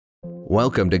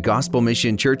Welcome to Gospel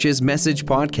Mission Church's Message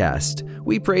Podcast.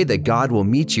 We pray that God will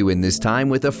meet you in this time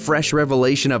with a fresh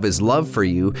revelation of His love for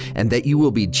you and that you will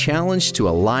be challenged to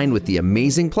align with the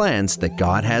amazing plans that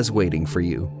God has waiting for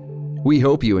you. We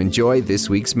hope you enjoy this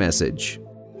week's message.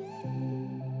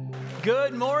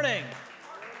 Good morning.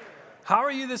 How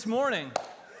are you this morning?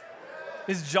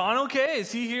 Is John okay?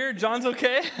 Is he here? John's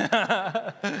okay?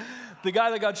 The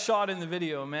guy that got shot in the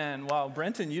video, man. Wow,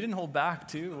 Brenton, you didn't hold back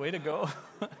too. Way to go.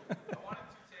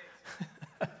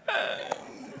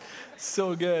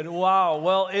 So good. Wow.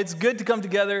 Well, it's good to come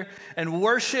together and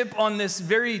worship on this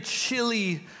very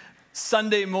chilly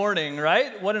Sunday morning,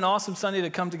 right? What an awesome Sunday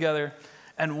to come together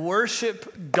and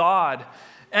worship God.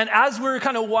 And as we're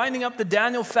kind of winding up the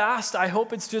Daniel fast, I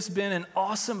hope it's just been an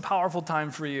awesome, powerful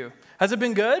time for you. Has it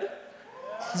been good?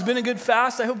 It's been a good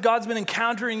fast. I hope God's been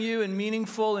encountering you in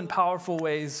meaningful and powerful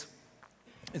ways.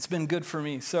 It's been good for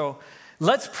me. So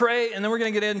let's pray, and then we're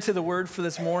going to get into the word for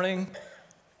this morning.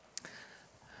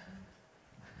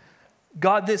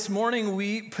 God, this morning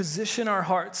we position our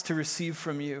hearts to receive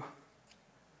from you.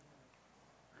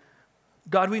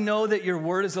 God, we know that your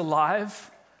word is alive.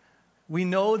 We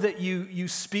know that you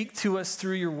speak to us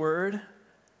through your word.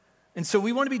 And so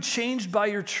we want to be changed by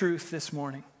your truth this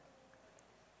morning.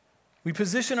 We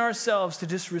position ourselves to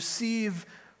just receive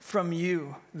from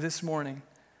you this morning.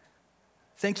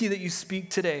 Thank you that you speak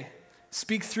today.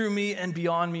 Speak through me and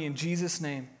beyond me in Jesus'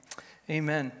 name.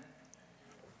 Amen.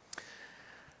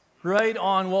 Right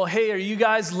on. Well, hey, are you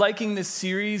guys liking this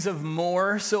series of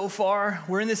more so far?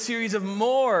 We're in this series of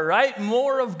more, right?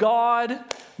 More of God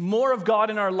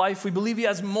in our life. We believe He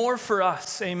has more for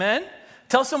us. Amen?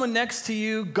 Tell someone next to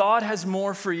you, God has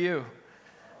more for you.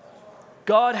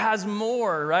 God has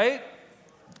more, right?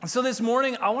 So this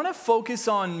morning, I want to focus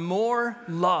on more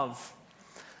love.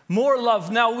 More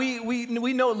love. Now,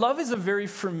 we know love is a very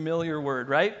familiar word,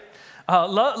 right?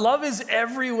 Love is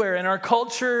everywhere in our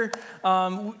culture.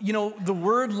 The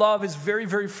word love is very,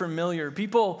 very familiar.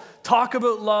 People talk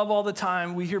about love all the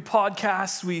time. We hear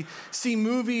podcasts, we see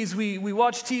movies, we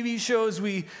watch TV shows,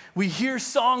 we hear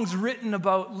songs written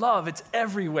about love. It's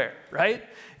everywhere, right?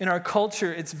 In our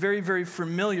culture, it's very, very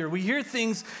familiar. We hear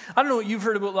things, I don't know what you've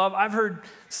heard about love. I've heard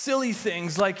silly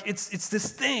things like it's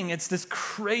this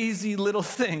crazy little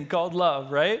thing called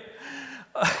love, right?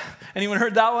 Anyone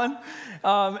heard that one?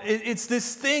 It's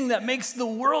this thing that makes the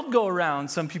world go around,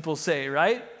 some people say,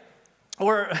 right?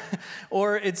 Or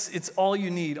it's all you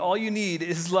need. All you need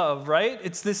is love, right?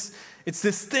 It's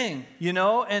this thing,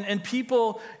 and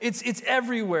people, it's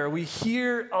everywhere. We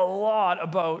hear a lot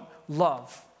about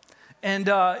love. And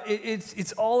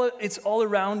it's all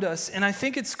around us. And I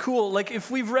think it's cool. Like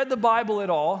if we've read the Bible at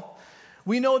all,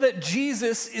 we know that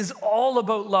Jesus is all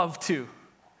about love too.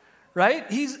 Right?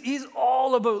 He's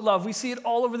all about love. We see it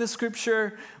all over the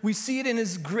scripture. We see it in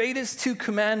his greatest two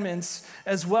commandments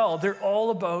as well. They're all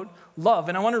about love.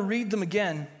 And I want to read them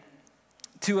again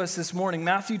to us this morning.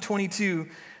 Matthew 22,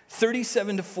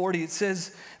 37 to 40. It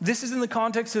says, this is in the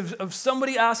context of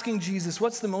somebody asking Jesus,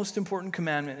 what's the most important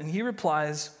commandment? And he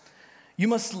replies, you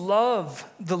must love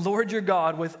the Lord your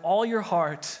God with all your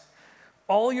heart,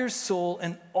 all your soul,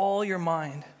 and all your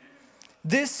mind.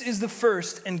 This is the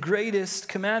first and greatest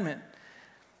commandment.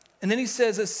 And then he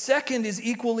says, a second is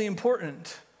equally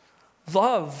important.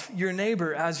 Love your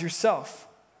neighbor as yourself.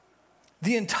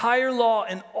 The entire law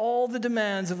and all the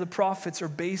demands of the prophets are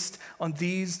based on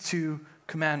these two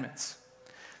commandments.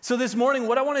 So this morning,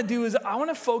 what I want to do is I want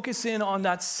to focus in on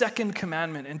that second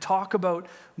commandment and talk about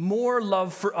more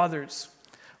love for others.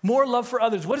 More love for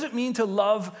others. What does it mean to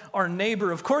love our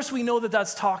neighbor? Of course, we know that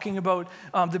that's talking about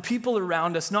the people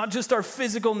around us, not just our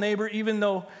physical neighbor, even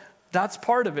though that's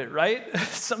part of it, right?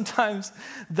 Sometimes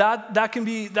that can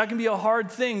be a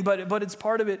hard thing, but it's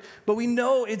part of it. But we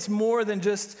know it's more than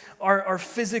just our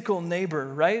physical neighbor,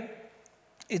 right?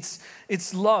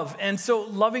 It's love. And so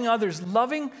loving others,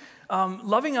 loving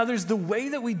others, the way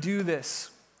that we do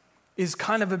this is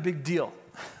kind of a big deal.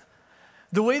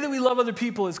 The way that we love other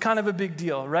people is kind of a big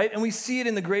deal, right? And we see it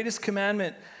in the greatest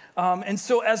commandment. And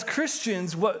so as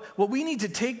Christians, what we need to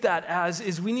take that as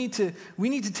is we need to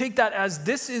take that as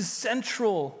this is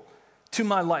central to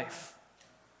my life.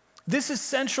 This is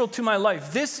central to my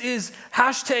life. This is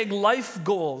 #life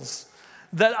goals,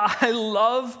 that I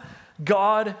love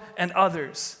God and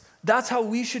others. That's how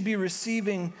we should be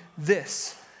receiving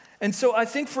this. And so I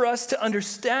think for us to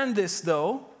understand this,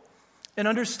 though, and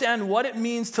understand what it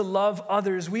means to love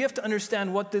others, we have to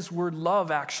understand what this word love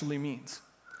actually means.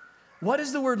 What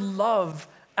does the word love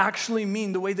actually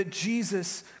mean, the way that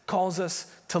Jesus calls us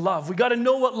to love? We got to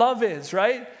know what love is,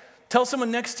 right? Tell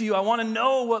someone next to you, I want to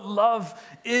know what love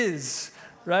is,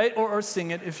 right? Or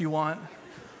sing it if you want.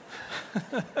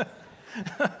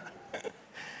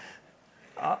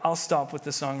 I'll stop with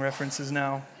the song references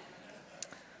now.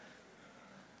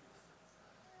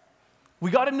 We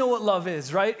got to know what love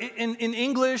is, right? In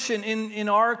English and in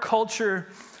our culture,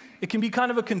 it can be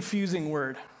kind of a confusing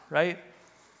word, right?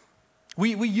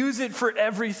 We use it for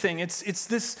everything. It's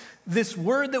this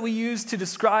word that we use to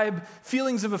describe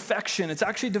feelings of affection. It's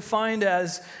actually defined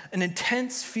as an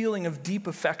intense feeling of deep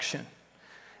affection.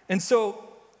 And so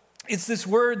it's this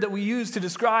word that we use to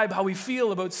describe how we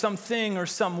feel about something or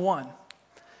someone.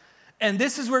 And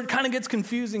this is where it kind of gets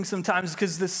confusing sometimes,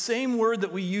 because the same word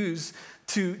that we use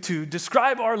to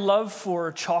describe our love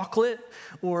for chocolate,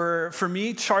 or for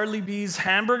me, Charlie B's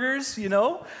hamburgers,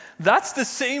 that's the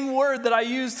same word that I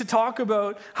use to talk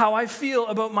about how I feel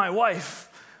about my wife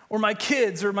or my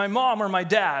kids or my mom or my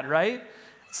dad, right?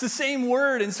 It's the same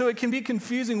word, and so it can be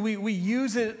confusing. We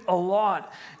use it a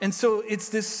lot. And so it's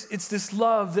this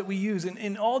love that we use. And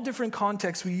in all different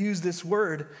contexts, we use this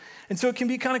word. And so it can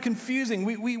be kind of confusing.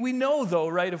 We know, though,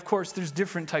 right, of course, there's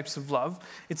different types of love.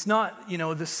 It's not,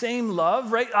 the same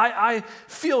love, right? I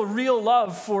feel real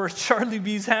love for Charlie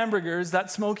B's hamburgers.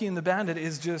 That Smokey and the Bandit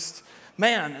is just,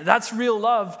 man, that's real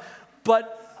love.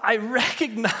 But I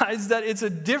recognize that it's a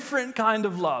different kind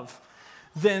of love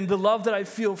than the love that I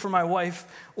feel for my wife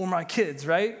or my kids,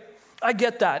 right? I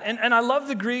get that. And I love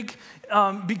the Greek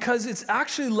because it's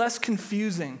actually less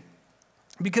confusing.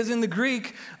 Because in the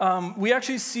Greek, we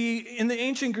actually see, in the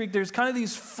ancient Greek, there's kind of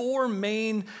these four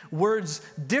main words,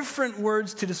 different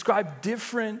words to describe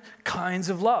different kinds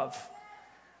of love.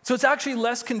 So it's actually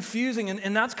less confusing,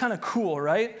 and that's kind of cool,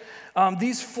 right?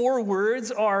 These four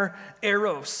words are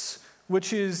eros,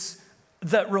 which is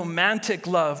that romantic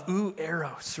love. Ooh,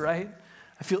 eros, right?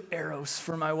 I feel eros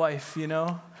for my wife,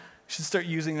 I should start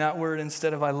using that word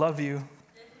instead of I love you.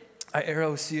 I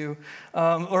eros you.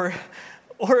 Or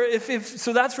if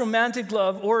so that's romantic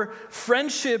love. Or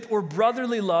friendship or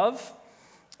brotherly love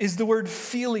is the word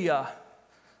philia.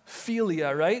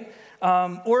 Philia, right?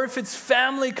 Or if it's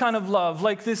family kind of love,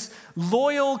 like this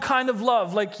loyal kind of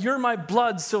love, like you're my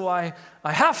blood, so I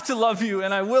have to love you,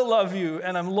 and I will love you,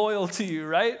 and I'm loyal to you,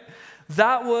 right?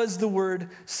 That was the word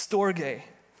storge.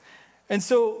 And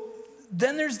so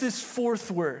then there's this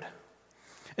fourth word.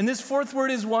 And this fourth word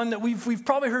is one that we've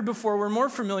probably heard before. We're more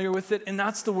familiar with it, and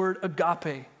that's the word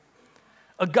agape.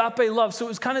 Agape love. So it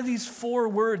was kind of these four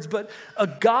words, but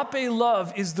agape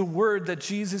love is the word that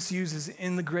Jesus uses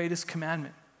in the greatest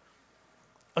commandment.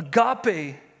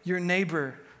 Agape your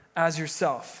neighbor as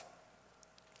yourself.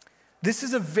 This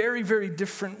is a very, very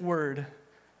different word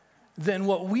than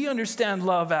what we understand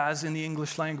love as in the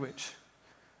English language.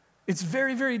 It's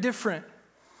very, very different.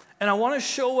 And I want to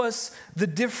show us the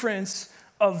difference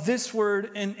of this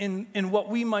word in what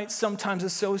we might sometimes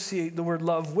associate the word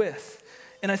love with.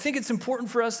 And I think it's important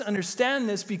for us to understand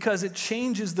this because it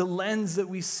changes the lens that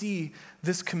we see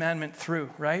this commandment through,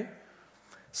 right?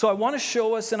 So I want to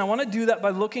show us, and I want to do that by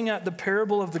looking at the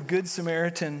parable of the Good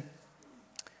Samaritan.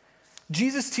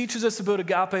 Jesus teaches us about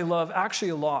agape love actually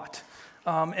a lot.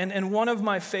 And one of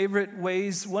my favorite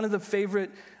ways, one of the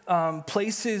favorite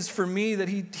places for me that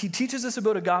he teaches us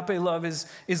about agape love is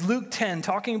Luke 10,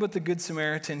 talking about the Good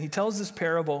Samaritan. He tells this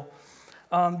parable.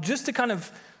 Just to kind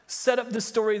of set up the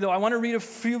story, though, I want to read a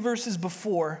few verses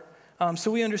before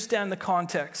so we understand the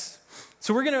context.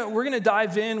 So we're gonna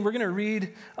dive in. We're gonna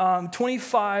read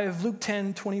 25, Luke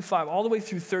 10, 25, all the way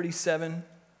through 37.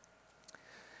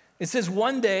 It says,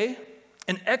 one day,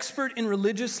 an expert in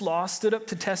religious law stood up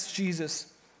to test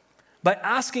Jesus by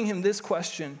asking him this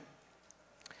question: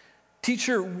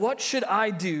 "Teacher, what should I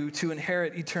do to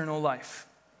inherit eternal life?"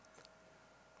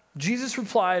 Jesus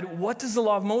replied, "What does the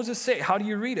law of Moses say? How do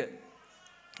you read it?"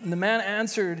 And the man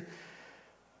answered,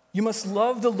 "You must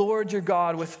love the Lord your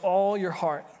God with all your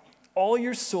heart, all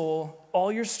your soul,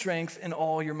 all your strength, and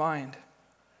all your mind,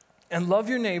 and love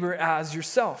your neighbor as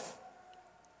yourself."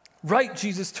 "Right,"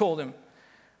 Jesus told him.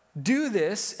 "Do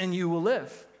this and you will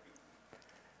live."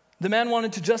 The man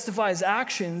wanted to justify his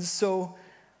actions, so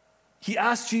he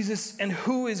asked Jesus, "And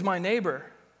who is my neighbor?"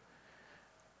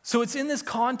 So it's in this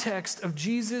context of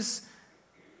Jesus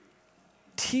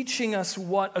teaching us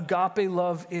what agape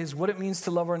love is, what it means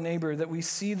to love our neighbor, that we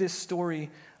see this story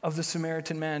of the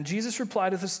Samaritan man. Jesus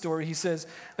replied with a story. He says,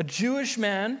 "A Jewish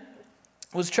man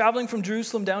was traveling from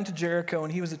Jerusalem down to Jericho,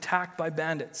 and he was attacked by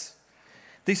bandits.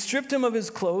 They stripped him of his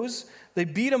clothes, they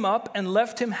beat him up, and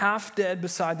left him half dead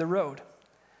beside the road.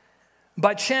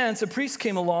 By chance, a priest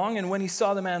came along, and when he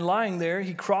saw the man lying there,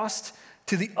 he crossed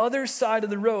to the other side of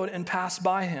the road and passed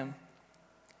by him.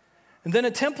 And then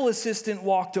a temple assistant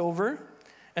walked over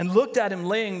and looked at him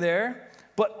laying there,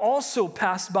 but but also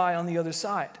passed by on the other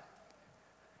side.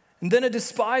 And then a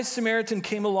despised Samaritan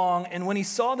came along, and when he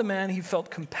saw the man, he felt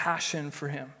compassion for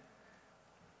him.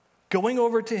 Going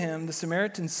over to him, the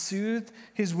Samaritan soothed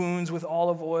his wounds with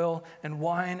olive oil and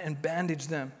wine and bandaged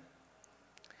them.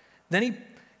 Then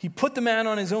he put the man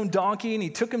on his own donkey, and he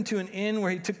took him to an inn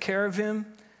where he took care of him.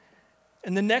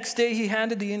 And the next day he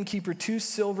handed the innkeeper 2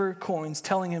 silver coins,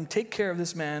 telling him, "Take care of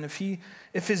this man.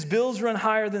 If his bills run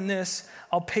higher than this,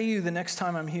 I'll pay you the next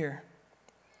time I'm here."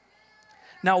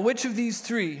 Now, which of these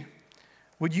 3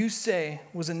 would you say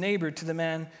was a neighbor to the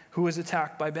man who was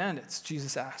attacked by bandits?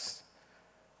 Jesus asked.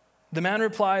 The man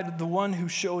replied, "The one who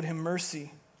showed him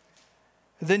mercy."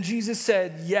 Then Jesus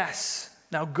said, "Yes,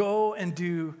 now go and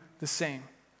do the same."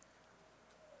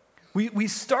 We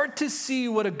start to see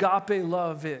what agape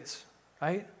love is,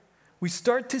 right? We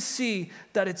start to see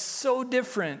that it's so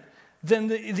different than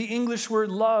the English word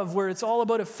love, where it's all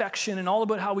about affection and all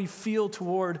about how we feel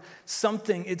toward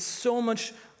something. It's so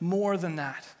much more than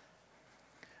that.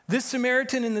 This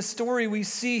Samaritan in the story we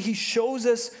see, he shows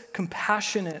us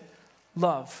compassionate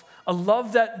love, a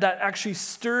love that actually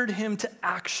stirred him to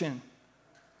action.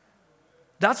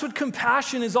 That's what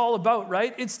compassion is all about,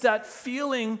 right? It's that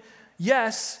feeling,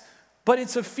 yes, but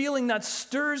it's a feeling that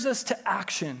stirs us to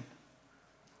action,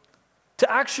 to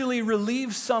actually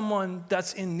relieve someone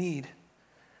that's in need.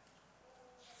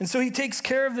 And so he takes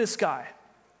care of this guy.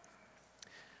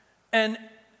 And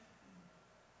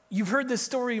you've heard this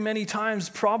story many times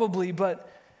probably, but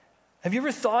have you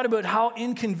ever thought about how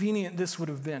inconvenient this would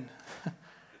have been?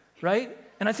 Right?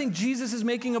 And I think Jesus is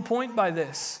making a point by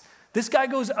this. This guy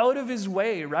goes out of his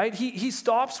way, right? He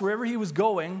stops wherever he was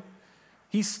going.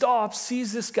 He stops,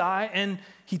 sees this guy, and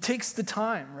he takes the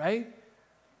time, right?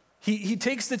 He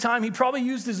takes the time. He probably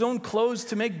used his own clothes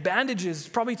to make bandages,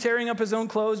 probably tearing up his own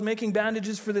clothes, making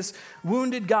bandages for this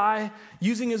wounded guy,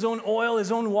 using his own oil,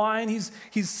 his own wine.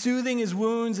 He's soothing his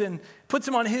wounds and puts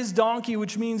him on his donkey,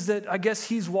 which means that I guess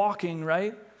he's walking,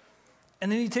 right?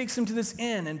 And then he takes him to this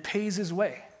inn and pays his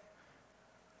way.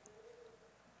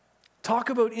 Talk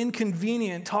about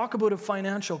inconvenient, talk about a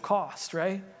financial cost,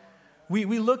 right?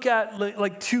 We look at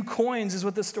like 2 coins is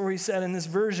what the story said in this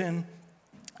version.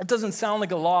 It doesn't sound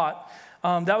like a lot.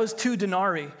 That was 2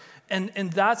 denarii.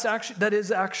 And that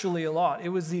is actually a lot. It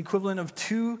was the equivalent of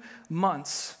 2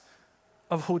 months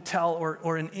of hotel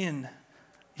or an inn.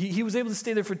 He was able to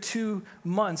stay there for 2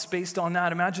 months based on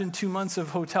that. Imagine 2 months of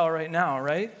hotel right now,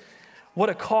 right? What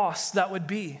a cost that would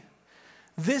be.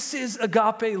 This is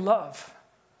agape love.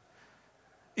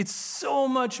 It's so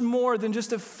much more than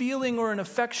just a feeling or an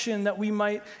affection that we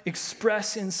might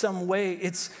express in some way.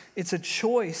 It's a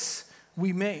choice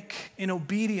we make in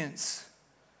obedience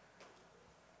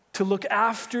to look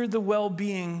after the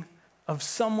well-being of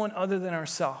someone other than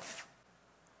ourselves.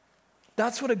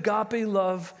 That's what agape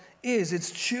love is.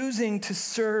 It's choosing to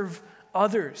serve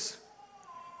others.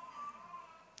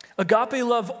 Agape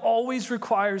love always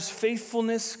requires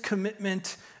faithfulness,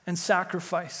 commitment, and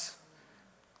sacrifice,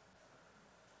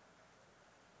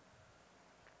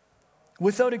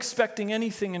 without expecting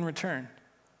anything in return.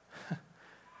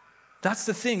 That's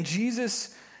the thing.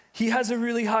 Jesus, he has a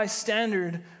really high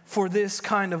standard for this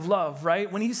kind of love,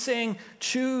 right? When he's saying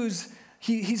choose,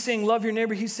 he's saying love your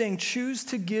neighbor, he's saying choose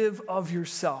to give of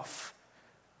yourself,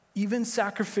 even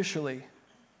sacrificially,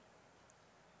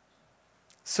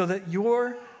 so that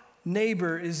your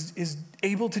neighbor is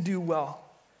able to do well.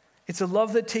 It's a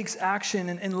love that takes action,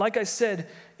 and like I said,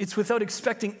 it's without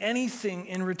expecting anything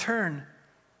in return.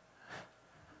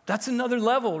 That's another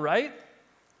level, right?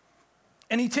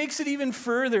 And he takes it even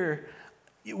further.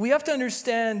 We have to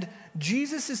understand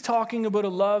Jesus is talking about a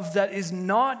love that is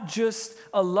not just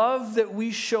a love that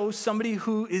we show somebody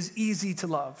who is easy to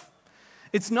love.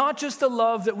 It's not just a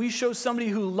love that we show somebody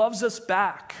who loves us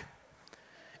back.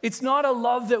 It's not a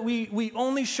love that we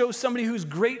only show somebody who's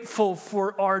grateful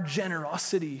for our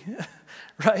generosity,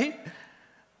 right?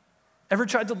 Ever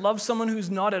tried to love someone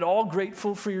who's not at all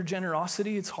grateful for your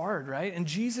generosity? It's hard, right? And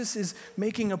Jesus is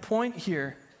making a point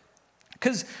here.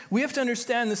 Because we have to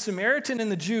understand the Samaritan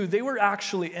and the Jew, they were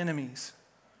actually enemies.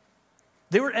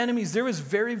 They were enemies. There was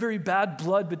very, very bad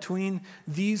blood between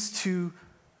these 2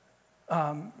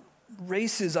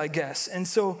 races, I guess. And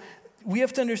so we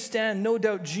have to understand, no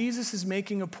doubt, Jesus is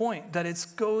making a point that it's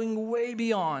going way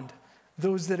beyond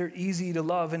those that are easy to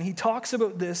love. And he talks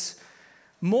about this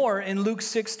more in Luke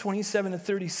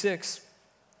 6:27-36.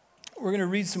 We're going to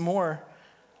read some more.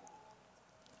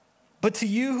 But to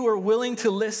you who are willing to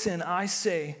listen, I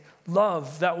say,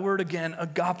 love, that word again,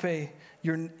 agape,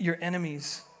 your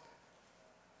enemies.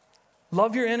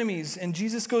 Love your enemies. And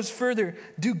Jesus goes further,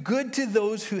 do good to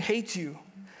those who hate you.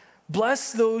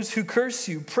 Bless those who curse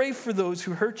you. Pray for those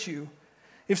who hurt you.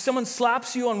 If someone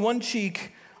slaps you on one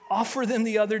cheek, offer them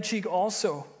the other cheek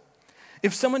also.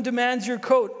 If someone demands your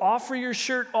coat, offer your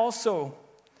shirt also.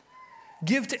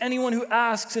 Give to anyone who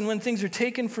asks, and when things are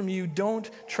taken from you, don't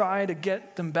try to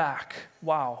get them back.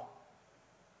 Wow.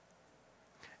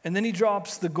 And then he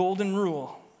drops the golden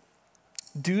rule.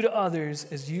 Do to others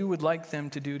as you would like them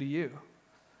to do to you.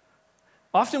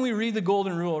 Often we read the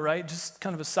golden rule, right? Just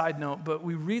kind of a side note, but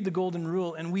we read the golden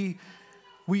rule and we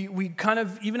kind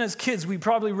of, even as kids, we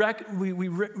probably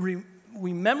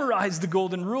we memorize the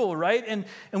golden rule, right? And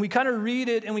we kind of read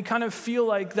it and we kind of feel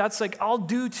like that's like, I'll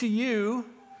do to you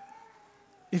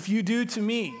if you do to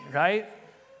me, right?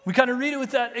 We kind of read it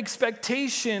with that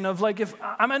expectation of like, if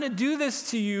I'm going to do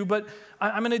this to you, but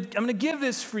I'm going to give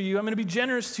this for you. I'm going to be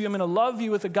generous to you. I'm going to love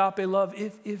you with agape love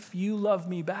if you love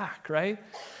me back, right?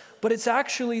 But it's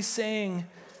actually saying,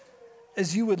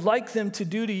 as you would like them to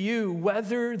do to you,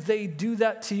 whether they do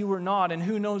that to you or not. And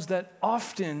who knows that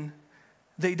often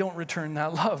they don't return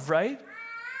that love, right?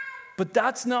 But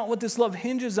that's not what this love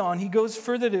hinges on. He goes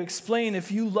further to explain,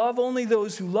 if you love only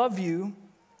those who love you,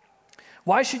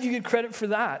 why should you get credit for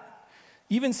that?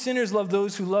 Even sinners love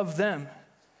those who love them.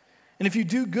 And if you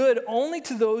do good only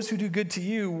to those who do good to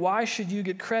you, why should you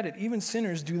get credit? Even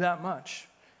sinners do that much.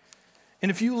 And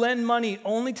if you lend money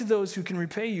only to those who can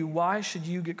repay you, why should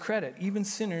you get credit? Even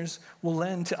sinners will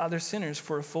lend to other sinners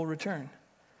for a full return.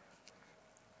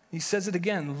 He says it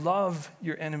again, love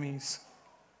your enemies.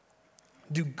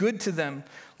 Do good to them.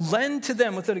 Lend to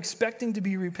them without expecting to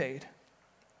be repaid.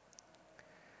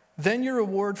 Then your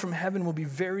reward from heaven will be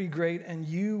very great, and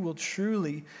you will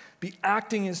truly be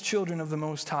acting as children of the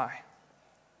Most High.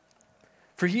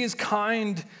 For he is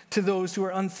kind to those who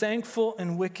are unthankful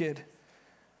and wicked.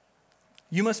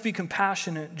 You must be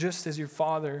compassionate just as your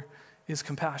Father is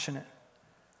compassionate.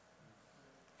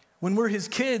 When we're his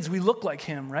kids, we look like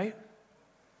him, right?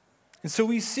 And so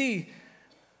we see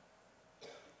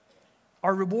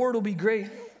our reward will be great.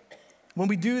 When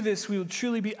we do this, we will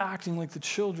truly be acting like the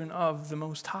children of the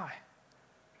Most High.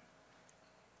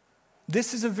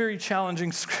 This is a very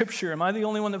challenging scripture. Am I the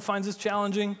only one that finds this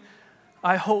challenging?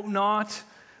 I hope not.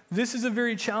 This is a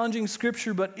very challenging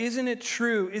scripture, but isn't it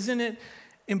true? Isn't it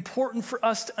important for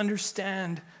us to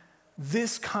understand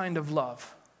this kind of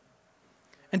love?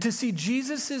 And to see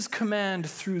Jesus' command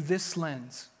through this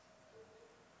lens.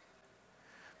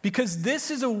 Because this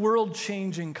is a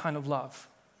world-changing kind of love.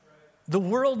 The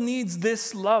world needs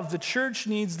this love. The church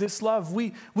needs this love.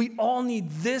 We all need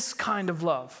this kind of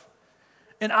love.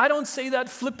 And I don't say that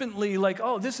flippantly like,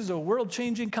 oh, this is a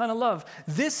world-changing kind of love.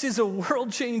 This is a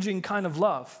world-changing kind of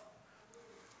love.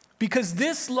 Because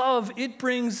this love, it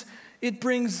brings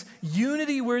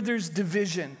unity where there's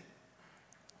division.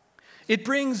 It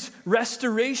brings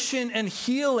restoration and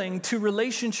healing to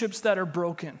relationships that are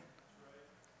broken.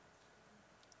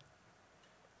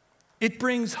 It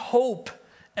brings hope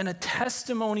and a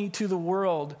testimony to the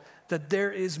world that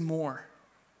there is more.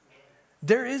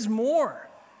 There is more.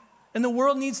 And the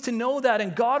world needs to know that.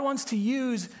 And God wants to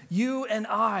use you and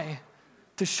I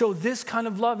to show this kind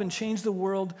of love and change the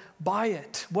world by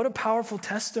it. What a powerful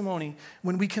testimony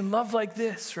when we can love like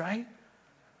this, right?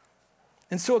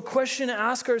 And so a question to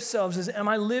ask ourselves is, am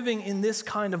I living in this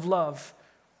kind of love?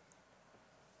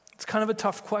 It's kind of a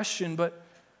tough question, but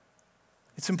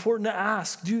it's important to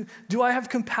ask. Do I have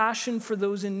compassion for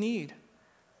those in need?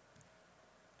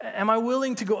 Am I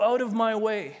willing to go out of my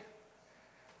way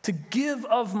to give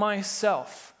of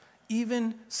myself,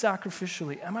 even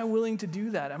sacrificially? Am I willing to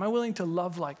do that? Am I willing to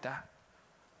love like that?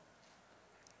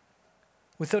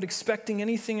 Without expecting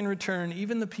anything in return,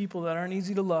 even the people that aren't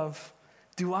easy to love,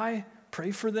 do I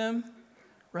pray for them,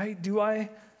 right? Do I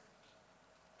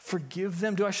forgive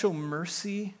them? Do I show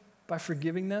mercy by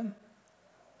forgiving them?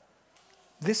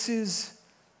 This is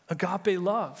agape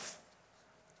love.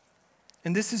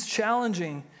 And this is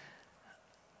challenging.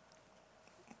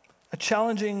 A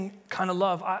challenging kind of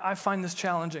love. I find this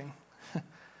challenging.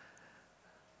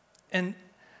 And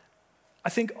I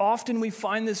think often we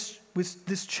find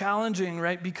this challenging,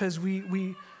 right? Because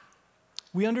we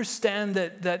understand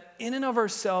that in and of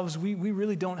ourselves, we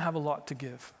really don't have a lot to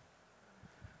give.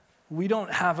 We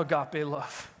don't have agape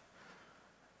love.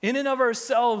 In and of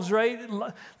ourselves, right?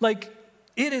 Like,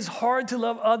 it is hard to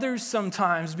love others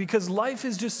sometimes because life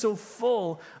is just so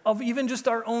full of even just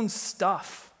our own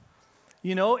stuff.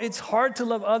 You know, it's hard to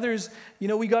love others. You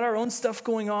know, we got our own stuff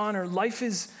going on, or life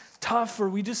is tough, or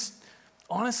we just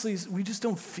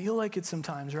don't feel like it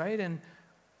sometimes, right? And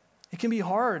it can be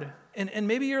hard. And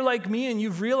maybe you're like me and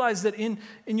you've realized that in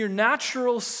your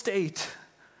natural state,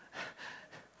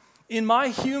 in my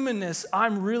humanness,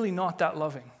 I'm really not that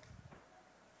loving.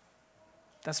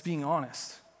 That's being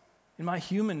honest. In my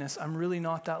humanness, I'm really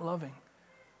not that loving.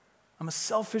 I'm a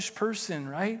selfish person,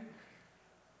 right?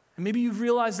 And maybe you've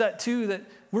realized that too, that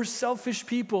we're selfish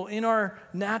people in our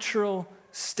natural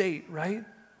state, right?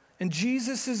 And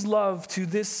Jesus' love to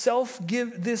this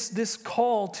this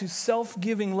call to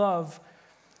self-giving love,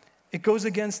 it goes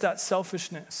against that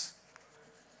selfishness.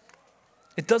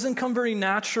 It doesn't come very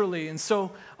naturally. And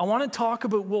so I want to talk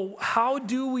about, well, how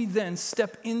do we then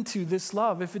step into this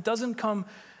love? If it doesn't come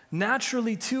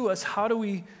naturally to us, how do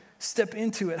we step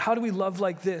into it? How do we love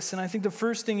like this? And I think the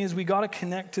first thing is we got to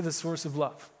connect to the source of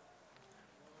love.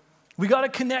 We got to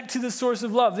connect to the source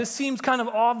of love. This seems kind of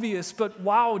obvious, but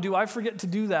wow, do I forget to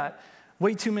do that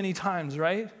way too many times,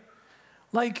 right?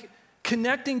 Like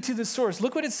connecting to the source.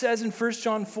 Look what it says in 1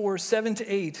 John 4,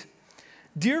 7-8.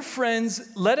 Dear friends,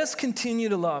 let us continue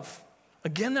to love.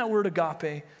 Again, that word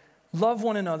agape. Love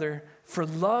one another, for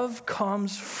love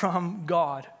comes from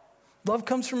God. Love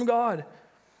comes from God.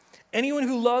 Anyone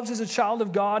who loves is a child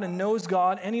of God and knows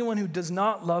God. Anyone who does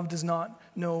not love does not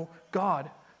know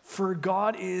God. For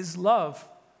God is love.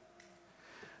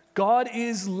 God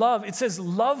is love. It says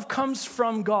love comes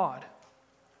from God.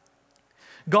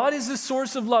 God is the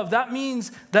source of love. That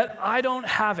means that I don't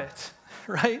have it,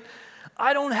 right?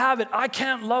 I don't have it. I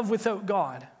can't love without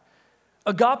God.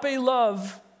 Agape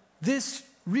love, this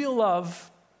real love,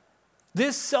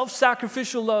 this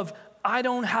self-sacrificial love, I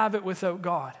don't have it without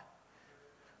God.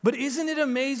 But isn't it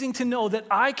amazing to know that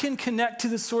I can connect to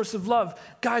the source of love?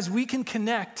 Guys, we can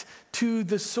connect to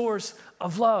the source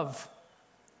of love.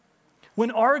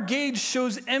 When our gauge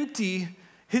shows empty,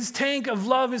 his tank of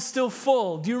love is still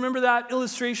full. Do you remember that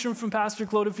illustration from Pastor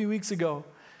Claude a few weeks ago?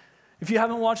 If you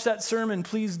haven't watched that sermon,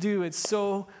 please do. It's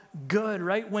so good,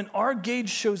 right? When our gauge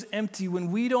shows empty,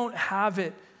 when we don't have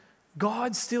it,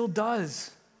 God still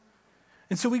does.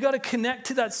 And so we got to connect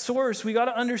to that source. We got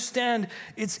to understand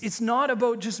it's not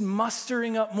about just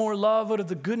mustering up more love out of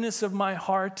the goodness of my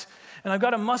heart, and I've got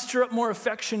to muster up more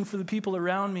affection for the people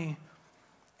around me.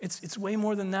 It's way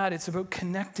more than that. It's about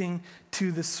connecting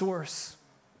to the source.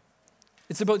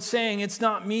 It's about saying, it's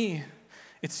not me,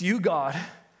 it's you, God.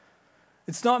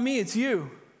 It's not me, it's you.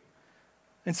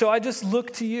 And so I just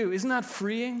look to you. Isn't that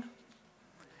freeing?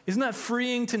 Isn't that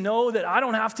freeing to know that I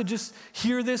don't have to just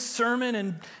hear this sermon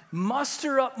and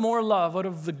muster up more love out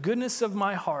of the goodness of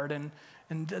my heart, and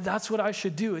that's what I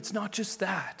should do. It's not just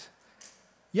that.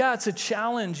 Yeah, it's a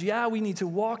challenge. Yeah, we need to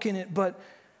walk in it, but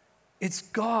it's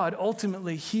God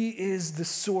ultimately. He is the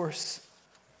source.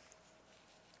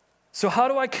 So how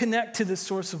do I connect to this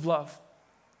source of love?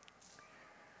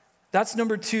 That's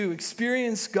number 2,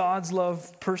 experience God's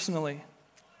love personally.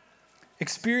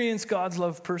 Experience God's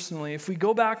love personally. If we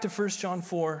go back to 1 John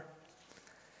 4,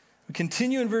 we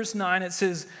continue in verse 9. It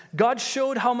says, God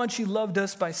showed how much he loved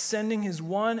us by sending his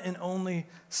one and only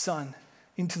Son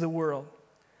into the world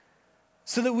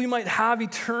so that we might have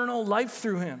eternal life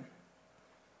through him.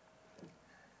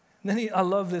 And then I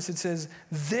love this. It says,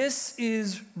 this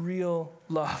is real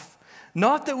love.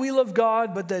 Not that we love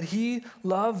God, but that he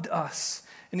loved us.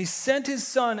 And he sent his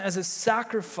Son as a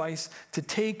sacrifice to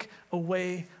take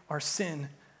away our sin.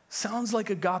 Sounds like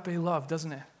agape love,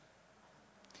 doesn't it?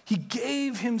 He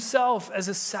gave himself as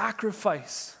a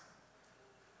sacrifice.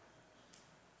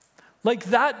 Like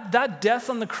that death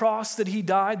on the cross that he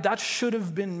died, that should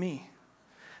have been me.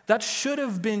 That should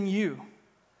have been you.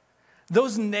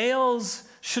 Those nails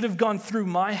should have gone through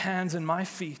my hands and my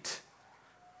feet.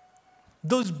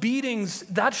 Those beatings,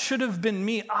 that should have been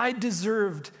me. I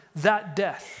deserved that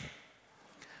death.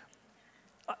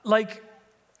 Like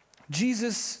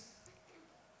Jesus,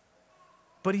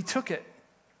 but he took it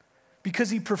because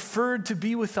he preferred to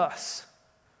be with us.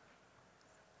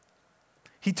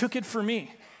 He took it for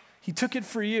me. He took it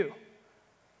for you.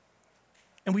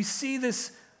 And we see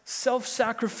this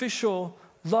self-sacrificial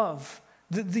love,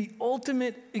 the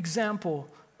ultimate example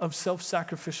of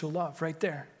self-sacrificial love right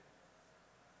there.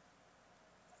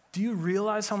 Do you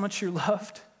realize how much you're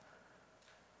loved?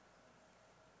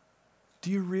 Do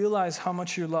you realize how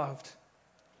much you're loved?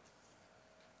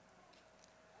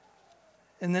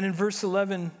 And then in verse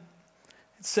 11,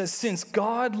 it says, since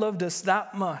God loved us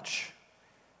that much,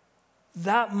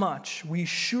 we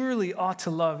surely ought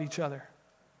to love each other.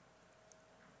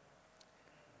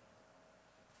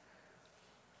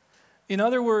 In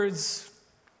other words,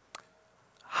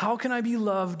 how can I be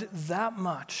loved that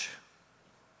much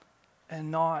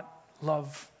and not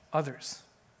love others,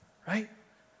 right?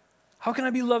 How can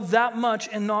I be loved that much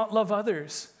and not love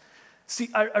others? See,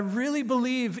 I really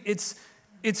believe it's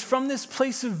from this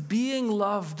place of being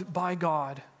loved by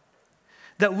God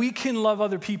that we can love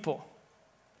other people.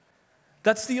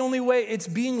 That's the only way. It's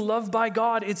being loved by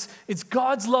God. It's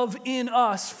God's love in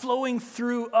us, flowing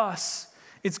through us.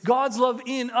 It's God's love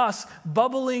in us,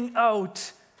 bubbling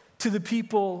out to the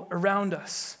people around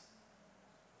us.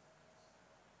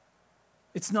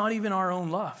 It's not even our own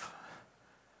love.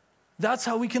 That's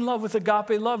how we can love with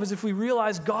agape love, is if we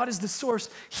realize God is the source.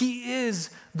 He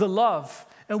is the love,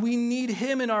 and we need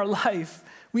him in our life.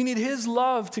 We need his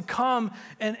love to come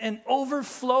and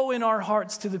overflow in our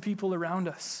hearts to the people around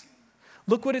us.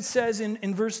 Look what it says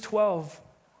in verse 12.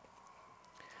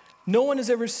 No one has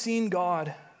ever seen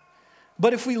God,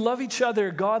 but if we love each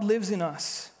other, God lives in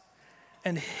us,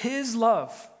 and his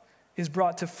love is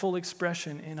brought to full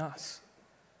expression in us.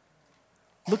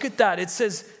 Look at that. It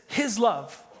says his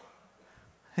love.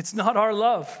 It's not our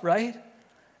love, right?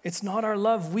 It's not our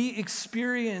love. We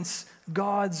experience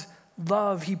God's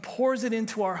love. He pours it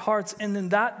into our hearts, and then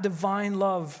that divine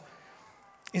love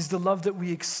is the love that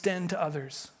we extend to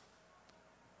others.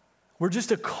 We're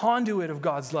just a conduit of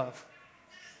God's love.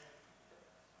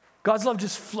 God's love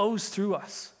just flows through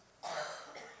us.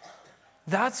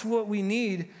 That's what we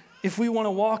need if we want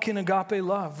to walk in agape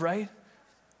love, right?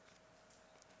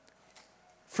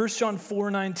 1 John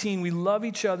 4:19, we love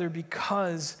each other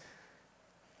because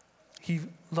he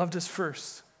loved us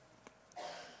first.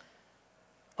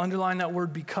 Underline that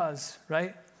word because,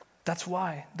 right? That's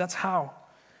why. That's how.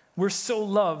 We're so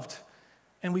loved,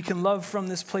 and we can love from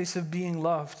this place of being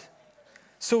loved.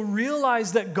 So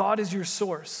realize that God is your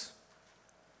source.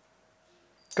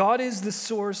 God is the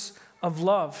source of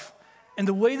love. And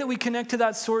the way that we connect to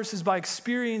that source is by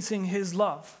experiencing his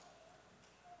love.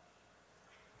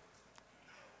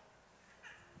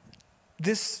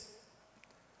 This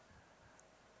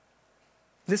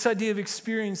idea of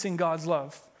experiencing God's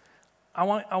love, I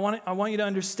want you to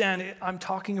understand, I'm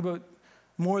talking about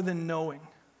more than knowing.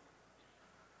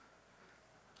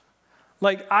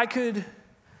 Like I could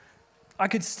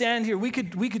stand here, we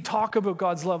could talk about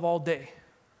God's love all day.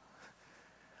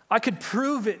 I could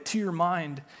prove it to your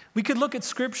mind. We could look at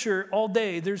scripture all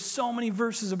day. There's so many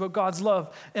verses about God's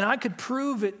love, and I could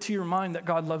prove it to your mind that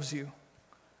God loves you.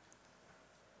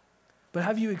 But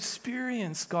have you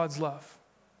experienced God's love?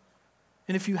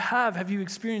 And if you have you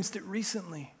experienced it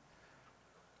recently?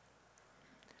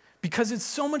 Because it's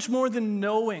so much more than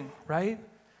knowing, right?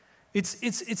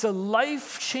 It's a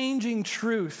life-changing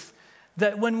truth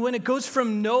that when it goes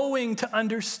from knowing to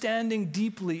understanding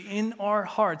deeply in our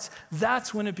hearts,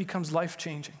 that's when it becomes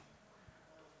life-changing.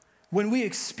 When we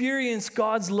experience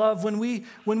God's love, when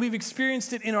we've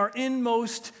experienced it in our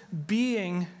inmost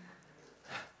being,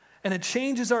 and it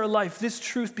changes our life, this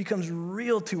truth becomes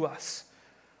real to us.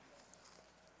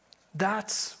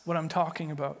 That's what I'm talking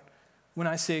about when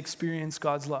I say experience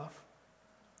God's love.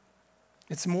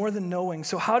 It's more than knowing.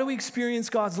 So how do we experience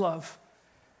God's love?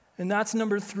 And that's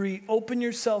number 3, open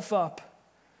yourself up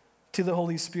to the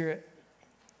Holy Spirit.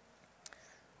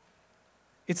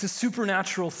 It's a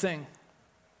supernatural thing.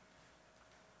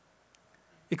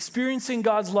 Experiencing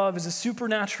God's love is a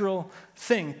supernatural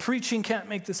thing. Preaching can't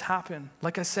make this happen.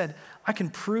 Like I said, I can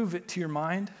prove it to your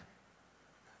mind.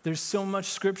 There's so much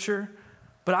scripture,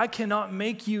 but I cannot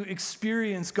make you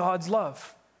experience God's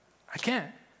love. I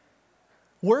can't.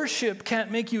 Worship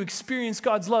can't make you experience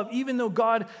God's love, even though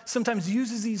God sometimes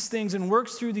uses these things and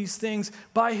works through these things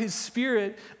by his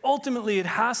Spirit. Ultimately, it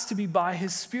has to be by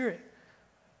his Spirit.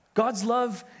 God's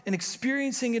love and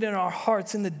experiencing it in our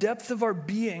hearts, in the depth of our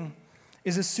being,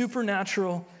 is a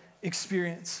supernatural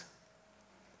experience.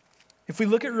 If we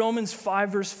look at Romans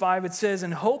 5, verse 5, it says,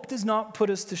 "And hope does not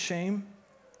put us to shame,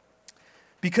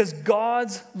 because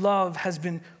God's love has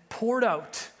been poured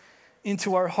out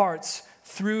into our hearts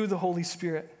through the Holy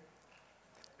Spirit,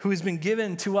 who has been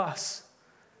given to us."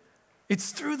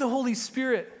 It's through the Holy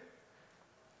Spirit.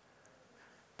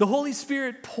 The Holy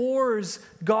Spirit pours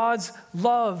God's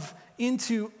love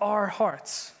into our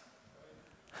hearts.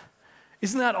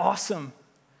 Isn't that awesome?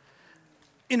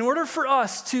 In order for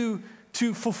us to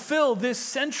fulfill this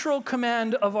central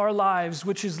command of our lives,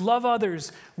 which is love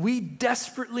others, we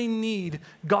desperately need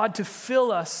God to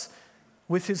fill us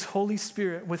with his Holy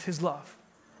Spirit, with his love.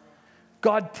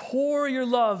 God, pour your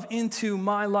love into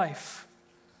my life.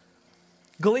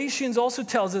 Galatians also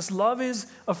tells us love is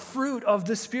a fruit of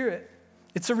the Spirit.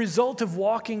 It's a result of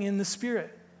walking in the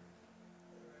Spirit.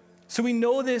 So we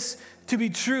know this to be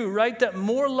true, right? That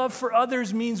more love for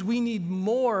others means we need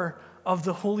more of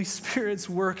the Holy Spirit's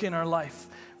work in our life.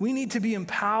 We need to be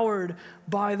empowered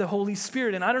by the Holy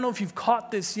Spirit. And I don't know if you've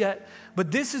caught this yet,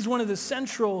 but this is one of the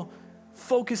central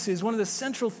focuses, one of the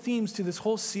central themes to this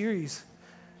whole series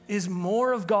is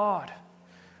more of God,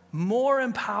 more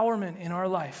empowerment in our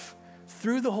life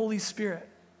through the Holy Spirit.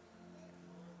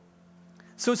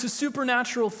 So it's a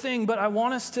supernatural thing, but I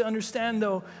want us to understand,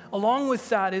 though, along with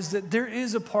that is that there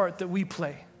is a part that we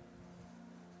play.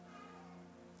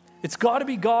 It's got to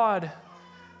be God,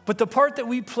 but the part that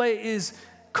we play is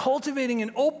cultivating an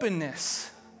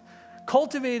openness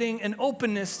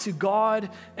to God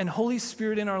and Holy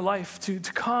Spirit in our life to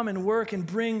come and work and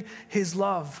bring His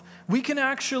love. We can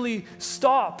actually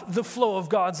stop the flow of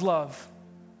God's love.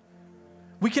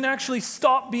 We can actually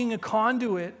stop being a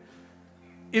conduit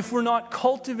if we're not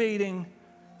cultivating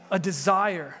a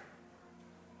desire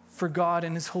for God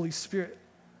and His Holy Spirit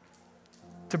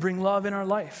to bring love in our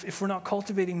life. If we're not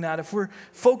cultivating that, if we're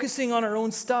focusing on our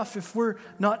own stuff, if we're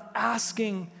not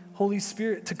asking Holy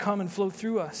Spirit to come and flow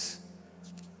through us,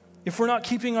 if we're not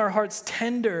keeping our hearts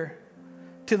tender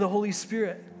to the Holy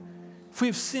Spirit, if we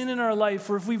have sin in our life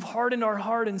or if we've hardened our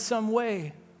heart in some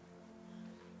way,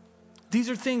 these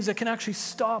are things that can actually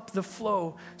stop the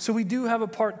flow. So we do have a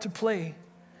part to play.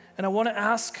 And I want to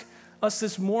ask us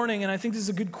this morning, and I think this is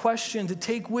a good question to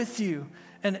take with you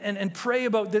and pray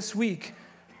about this week.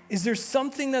 Is there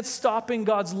something that's stopping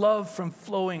God's love from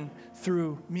flowing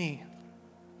through me?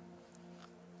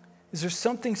 Is there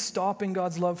something stopping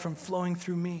God's love from flowing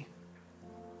through me?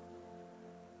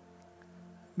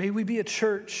 May we be a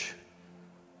church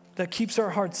that keeps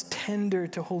our hearts tender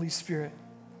to Holy Spirit.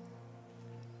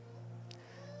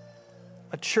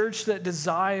 A church that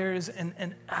desires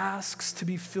and asks to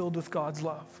be filled with God's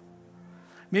love.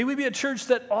 May we be a church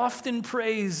that often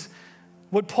prays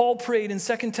what Paul prayed in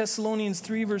 2 Thessalonians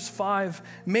 3 verse 5.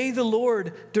 May the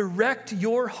Lord direct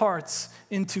your hearts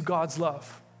into God's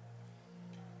love.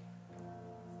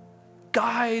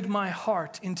 Guide my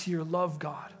heart into your love,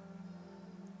 God.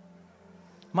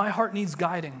 My heart needs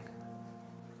guiding.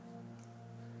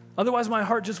 Otherwise, my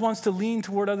heart just wants to lean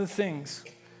toward other things.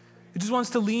 It just wants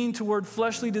to lean toward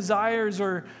fleshly desires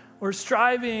or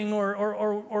striving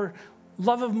or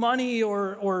love of money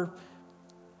or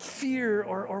fear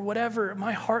or whatever.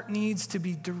 My heart needs to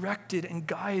be directed and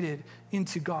guided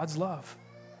into God's love.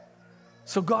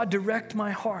 So God, direct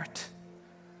my heart.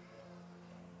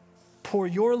 Pour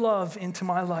your love into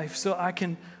my life so I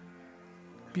can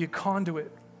be a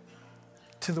conduit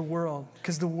to the world,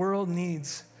 because the world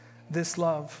needs this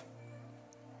love.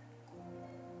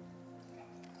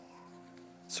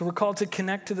 So we're called to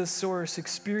connect to the source,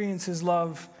 experience His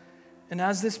love, and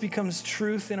as this becomes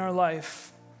truth in our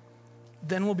life,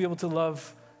 then we'll be able to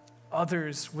love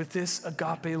others with this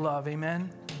agape love.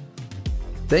 Amen?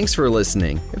 Thanks for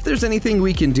listening. If there's anything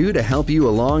we can do to help you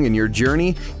along in your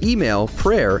journey, email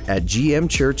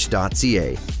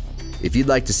prayer@gmchurch.ca. If you'd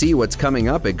like to see what's coming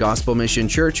up at Gospel Mission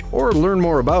Church or learn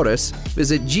more about us,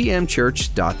 visit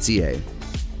gmchurch.ca.